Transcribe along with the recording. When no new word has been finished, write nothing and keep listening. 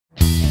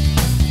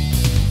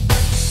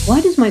Why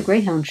does my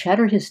greyhound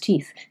chatter his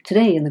teeth?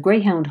 Today in the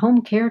Greyhound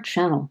Homecare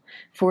channel.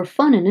 For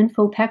fun and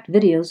info-packed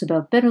videos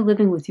about better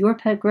living with your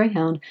pet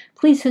greyhound,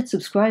 please hit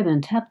subscribe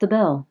and tap the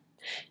bell.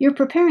 You're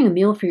preparing a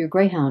meal for your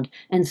greyhound,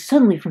 and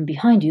suddenly from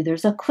behind you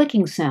there's a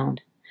clicking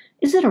sound.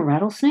 Is it a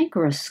rattlesnake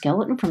or a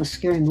skeleton from a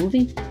scary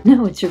movie?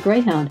 No, it's your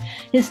greyhound,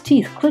 his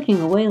teeth clicking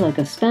away like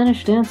a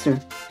Spanish dancer.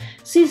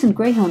 Seasoned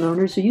greyhound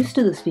owners are used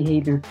to this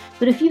behavior,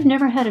 but if you've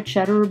never had a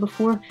chatterer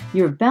before,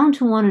 you're bound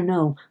to want to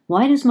know,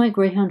 why does my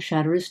greyhound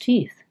chatter his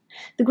teeth?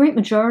 The great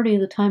majority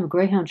of the time a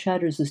greyhound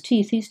chatters his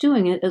teeth, he's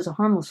doing it as a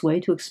harmless way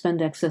to expend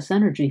excess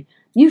energy,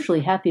 usually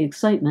happy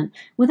excitement,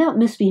 without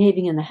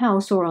misbehaving in the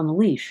house or on the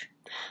leash.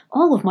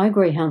 All of my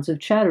greyhounds have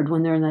chattered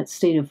when they're in that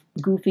state of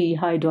goofy,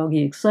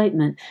 high-doggy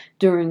excitement,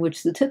 during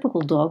which the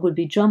typical dog would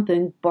be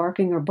jumping,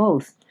 barking, or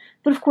both.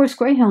 But of course,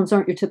 greyhounds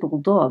aren't your typical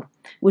dog,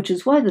 which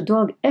is why the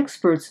dog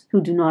experts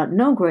who do not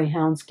know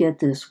greyhounds get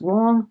this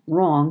wrong,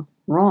 wrong,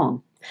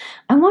 wrong.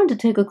 I wanted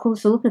to take a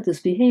closer look at this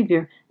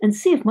behavior and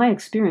see if my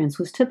experience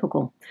was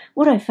typical.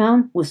 What I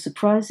found was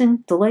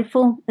surprising,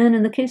 delightful, and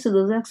in the case of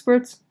those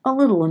experts, a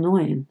little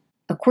annoying.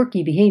 A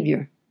quirky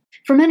behavior.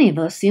 For many of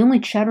us, the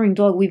only chattering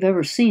dog we've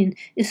ever seen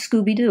is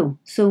Scooby-Doo,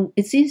 so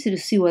it's easy to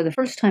see why the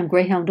first-time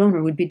greyhound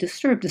owner would be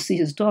disturbed to see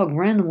his dog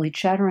randomly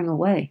chattering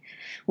away.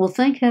 Well,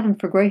 thank heaven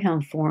for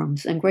greyhound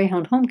forums and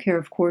Greyhound Homecare,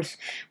 of course,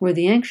 where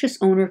the anxious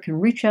owner can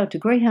reach out to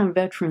greyhound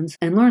veterans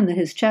and learn that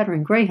his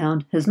chattering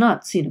greyhound has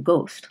not seen a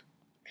ghost.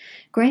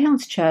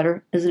 Greyhounds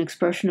chatter is an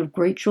expression of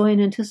great joy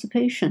and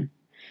anticipation.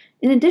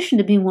 In addition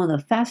to being one of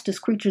the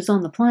fastest creatures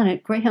on the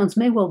planet, greyhounds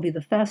may well be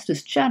the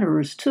fastest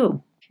chatterers,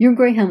 too. Your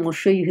greyhound will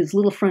show you his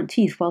little front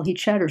teeth while he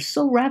chatters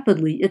so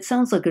rapidly it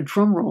sounds like a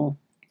drum roll.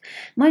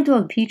 My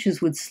dog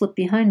Peaches would slip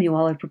behind me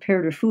while I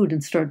prepared her food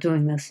and start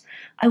doing this.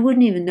 I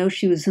wouldn't even know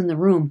she was in the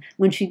room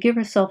when she'd give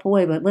herself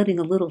away by letting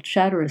a little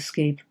chatter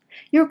escape.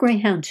 Your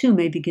greyhound, too,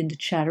 may begin to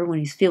chatter when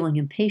he's feeling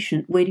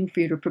impatient, waiting for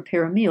you to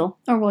prepare a meal,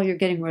 or while you're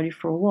getting ready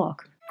for a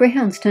walk.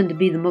 Greyhounds tend to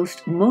be the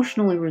most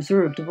emotionally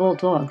reserved of all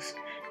dogs.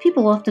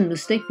 People often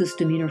mistake this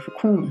demeanor for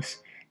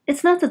coolness.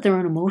 It's not that they're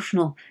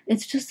unemotional,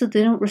 it's just that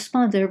they don't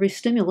respond to every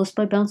stimulus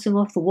by bouncing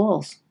off the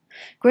walls.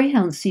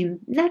 Greyhounds seem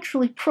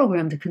naturally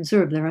programmed to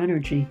conserve their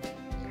energy.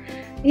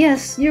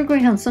 Yes, your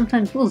greyhound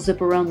sometimes will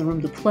zip around the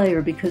room to play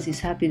or because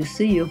he's happy to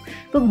see you,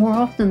 but more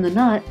often than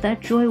not,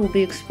 that joy will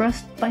be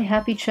expressed by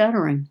happy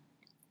chattering.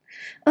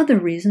 Other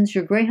reasons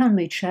your greyhound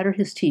may chatter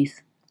his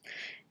teeth.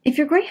 If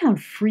your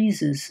greyhound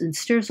freezes and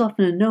stares off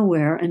into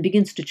nowhere and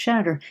begins to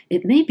chatter,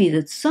 it may be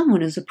that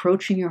someone is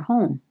approaching your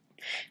home.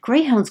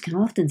 Greyhounds can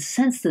often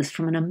sense this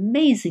from an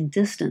amazing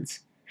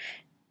distance.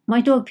 My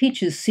dog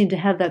Peaches seemed to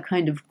have that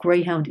kind of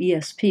greyhound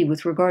ESP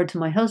with regard to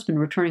my husband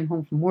returning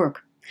home from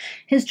work.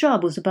 His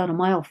job was about a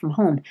mile from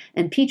home,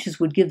 and Peaches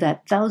would give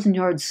that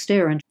 1,000-yard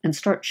stare and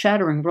start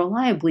chattering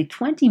reliably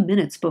 20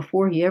 minutes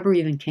before he ever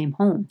even came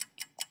home.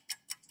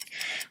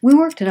 We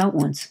worked it out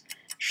once.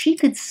 She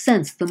could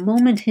sense the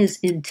moment his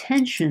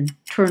intention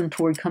turned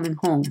toward coming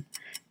home,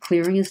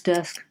 clearing his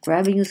desk,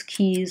 grabbing his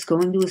keys,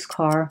 going to his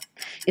car.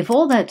 If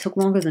all that took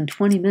longer than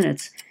 20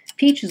 minutes,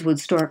 Peaches would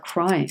start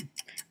crying.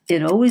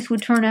 It always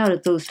would turn out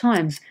at those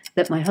times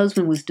that my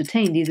husband was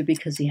detained either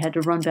because he had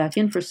to run back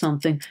in for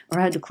something or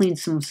had to clean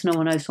some snow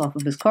and ice off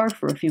of his car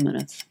for a few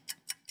minutes.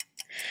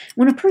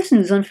 When a person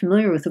who's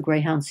unfamiliar with a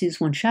greyhound sees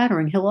one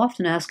chattering, he'll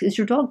often ask, "Is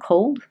your dog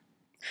cold?"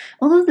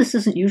 Although this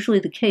isn't usually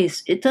the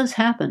case, it does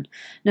happen.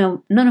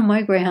 Now, none of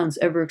my greyhounds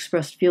ever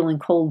expressed feeling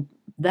cold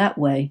that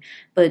way,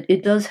 but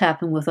it does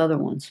happen with other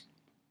ones.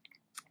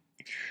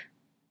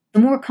 The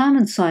more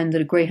common sign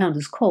that a greyhound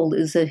is cold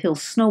is that he'll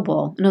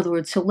snowball. In other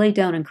words, he'll lay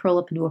down and curl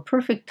up into a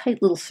perfect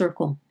tight little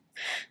circle.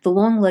 The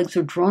long legs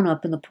are drawn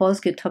up and the paws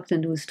get tucked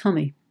into his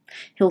tummy.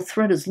 He'll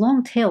thread his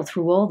long tail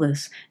through all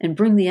this and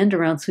bring the end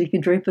around so he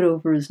can drape it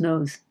over his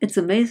nose. It's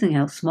amazing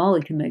how small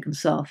he can make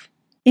himself.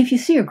 If you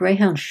see a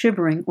greyhound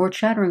shivering or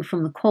chattering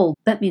from the cold,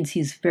 that means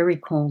he's very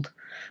cold.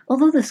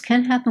 Although this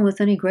can happen with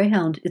any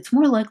greyhound, it's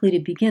more likely to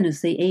begin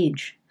as they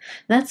age.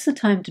 That's the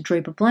time to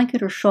drape a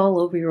blanket or shawl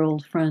over your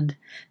old friend.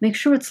 Make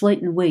sure it's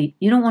light in weight.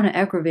 You don't want to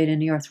aggravate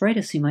any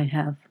arthritis he might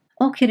have.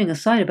 All kidding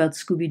aside about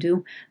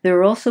Scooby-Doo, there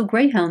are also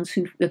greyhounds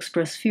who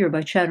express fear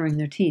by chattering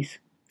their teeth.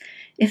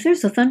 If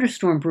there's a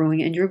thunderstorm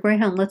brewing and your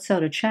greyhound lets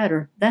out a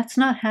chatter, that's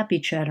not happy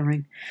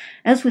chattering.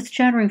 As with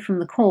chattering from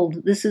the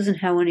cold, this isn't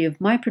how any of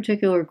my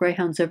particular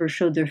greyhounds ever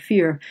showed their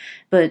fear,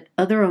 but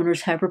other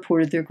owners have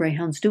reported their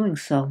greyhounds doing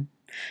so.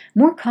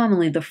 More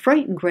commonly, the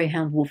frightened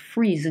greyhound will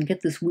freeze and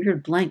get this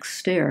weird blank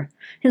stare.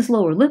 His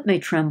lower lip may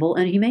tremble,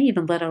 and he may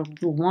even let out a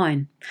little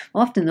whine.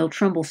 Often they'll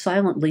tremble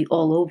silently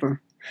all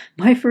over.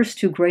 My first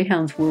two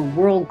greyhounds were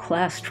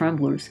world-class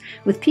tremblers,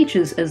 with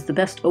Peaches as the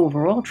best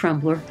overall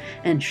trembler,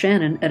 and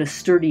Shannon at a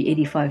sturdy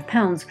 85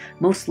 pounds,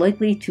 most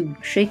likely to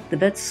shake the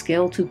vet's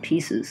scale to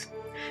pieces.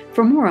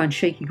 For more on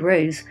shaky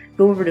greys,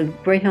 go over to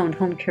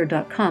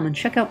greyhoundhomecare.com and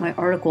check out my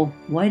article,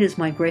 "Why Does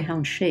My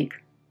Greyhound Shake?"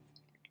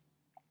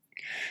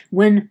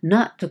 When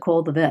not to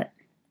call the vet.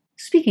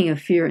 Speaking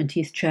of fear and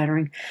teeth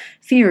chattering,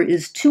 fear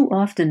is too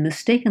often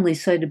mistakenly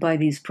cited by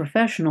these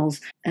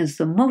professionals as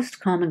the most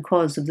common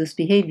cause of this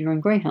behavior in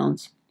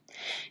greyhounds.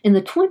 In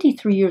the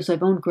 23 years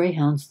I've owned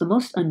greyhounds, the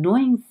most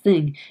annoying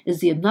thing is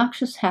the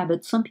obnoxious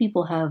habit some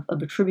people have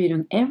of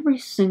attributing every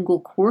single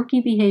quirky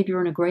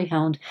behavior in a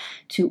greyhound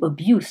to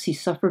abuse he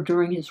suffered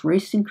during his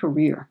racing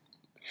career.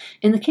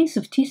 In the case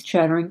of teeth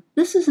chattering,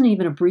 this isn't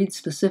even a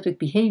breed-specific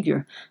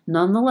behavior.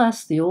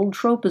 Nonetheless, the old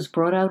trope is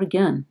brought out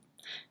again.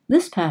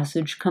 This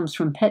passage comes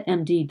from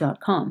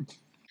petmd.com.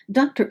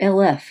 Dr.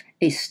 LF,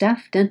 a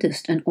staff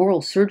dentist and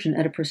oral surgeon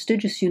at a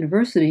prestigious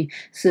university,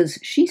 says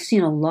she's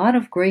seen a lot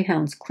of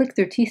greyhounds click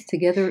their teeth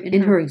together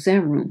in her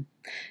exam room.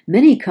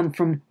 Many come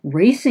from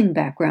racing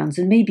backgrounds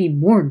and may be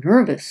more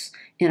nervous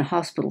in a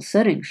hospital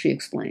setting, she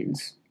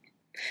explains.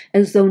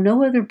 As though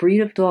no other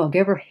breed of dog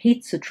ever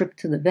hates a trip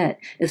to the vet,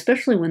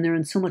 especially when they're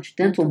in so much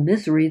dental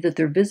misery that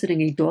they're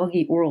visiting a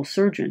doggy oral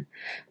surgeon.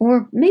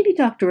 Or maybe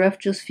Dr. F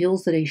just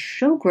feels that a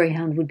show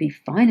greyhound would be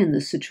fine in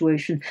this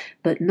situation,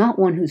 but not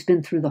one who's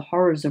been through the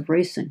horrors of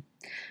racing.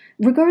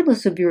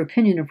 Regardless of your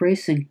opinion of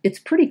racing, it's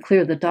pretty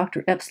clear that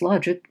Dr. F's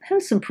logic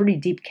has some pretty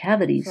deep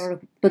cavities.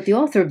 But the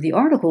author of the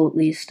article, at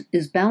least,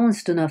 is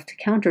balanced enough to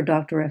counter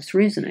Dr. F's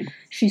reasoning.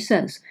 She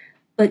says,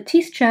 but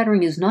teeth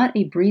chattering is not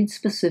a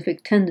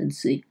breed-specific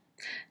tendency.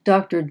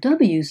 Dr.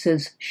 W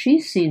says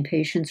she's seen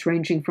patients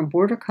ranging from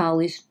Border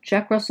Collies,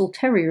 Jack Russell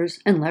Terriers,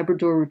 and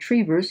Labrador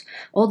Retrievers,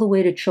 all the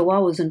way to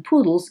Chihuahuas and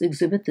Poodles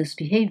exhibit this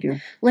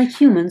behavior. Like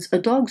humans, a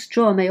dog's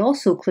jaw may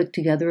also click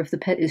together if the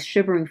pet is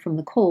shivering from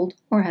the cold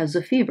or has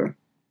a fever.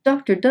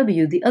 Dr.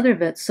 W, the other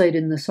vet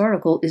cited in this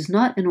article, is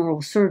not an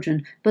oral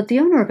surgeon, but the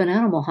owner of an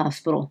animal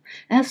hospital.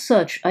 As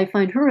such, I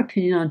find her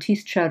opinion on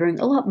teeth chattering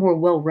a lot more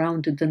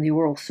well-rounded than the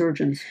oral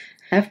surgeon's.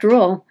 After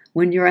all,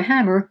 when you're a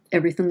hammer,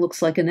 everything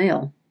looks like a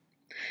nail.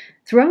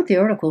 Throughout the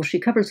article, she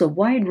covers a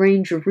wide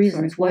range of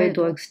reasons why a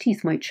dog's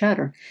teeth might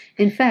chatter.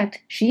 In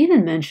fact, she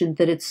even mentioned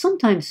that it's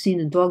sometimes seen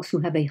in dogs who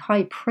have a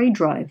high prey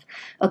drive,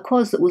 a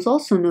cause that was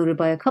also noted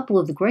by a couple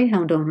of the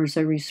greyhound owners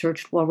I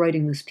researched while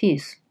writing this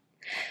piece.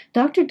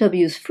 Dr.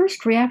 W's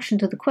first reaction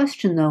to the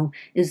question, though,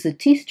 is that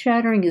teeth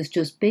chattering is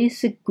just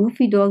basic,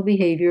 goofy dog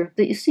behavior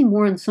that you see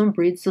more in some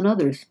breeds than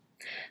others.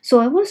 So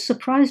I was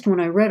surprised when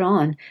I read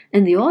on,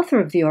 and the author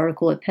of the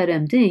article at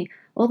PetMD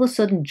all of a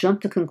sudden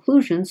jumped to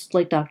conclusions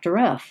like Dr.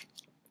 F.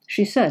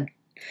 She said,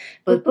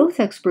 but both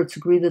experts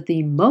agree that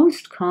the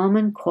most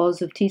common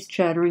cause of teeth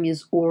chattering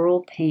is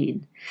oral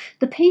pain.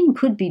 The pain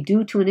could be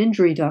due to an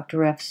injury,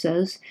 Dr. F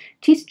says.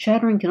 Teeth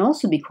chattering can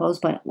also be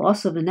caused by a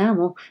loss of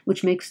enamel,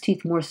 which makes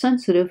teeth more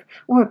sensitive,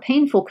 or a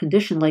painful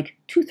condition like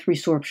tooth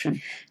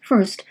resorption.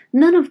 First,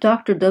 none of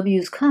Dr.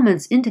 W's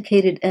comments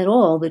indicated at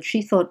all that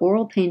she thought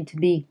oral pain to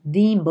be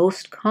the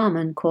most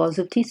common cause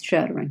of teeth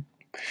chattering.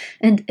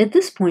 And at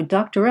this point,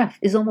 Dr. F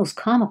is almost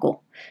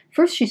comical.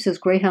 First she says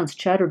greyhounds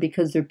chatter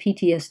because they're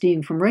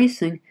PTSDing from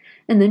racing,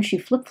 and then she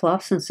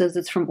flip-flops and says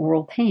it's from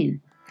oral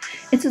pain.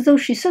 It's as though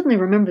she suddenly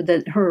remembered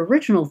that her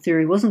original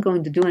theory wasn't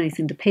going to do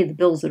anything to pay the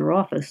bills at her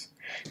office.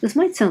 This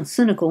might sound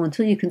cynical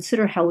until you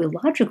consider how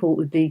illogical it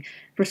would be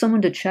for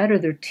someone to chatter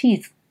their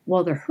teeth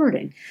while they're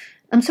hurting.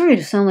 I'm sorry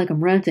to sound like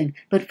I'm ranting,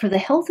 but for the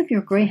health of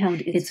your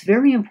greyhound, it's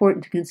very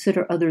important to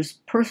consider others'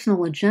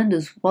 personal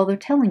agendas while they're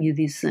telling you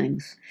these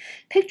things.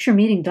 Picture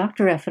meeting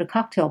Dr. F at a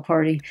cocktail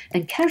party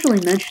and casually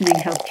mentioning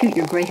how cute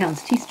your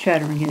greyhound's teeth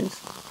chattering is.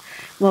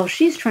 While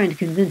she's trying to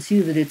convince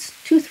you that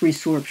it's tooth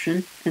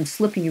resorption and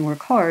slipping you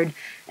work hard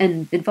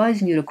and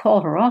advising you to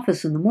call her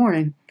office in the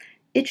morning,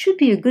 it should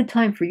be a good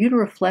time for you to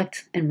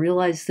reflect and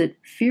realize that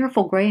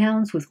fearful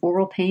greyhounds with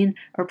oral pain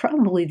are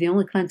probably the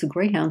only kinds of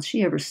greyhounds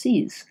she ever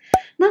sees.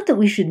 Not that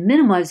we should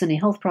minimize any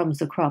health problems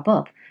that crop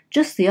up,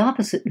 just the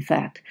opposite, in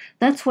fact.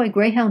 That's why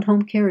Greyhound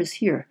Homecare is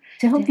here,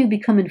 to help you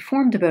become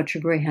informed about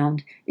your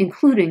greyhound,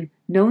 including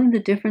knowing the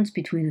difference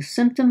between a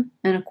symptom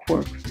and a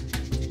quirk.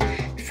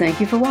 Thank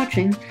you for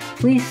watching.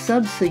 Please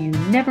sub so you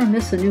never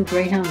miss a new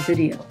greyhound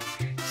video.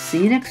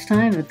 See you next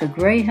time at the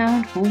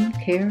Greyhound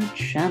Homecare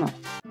channel.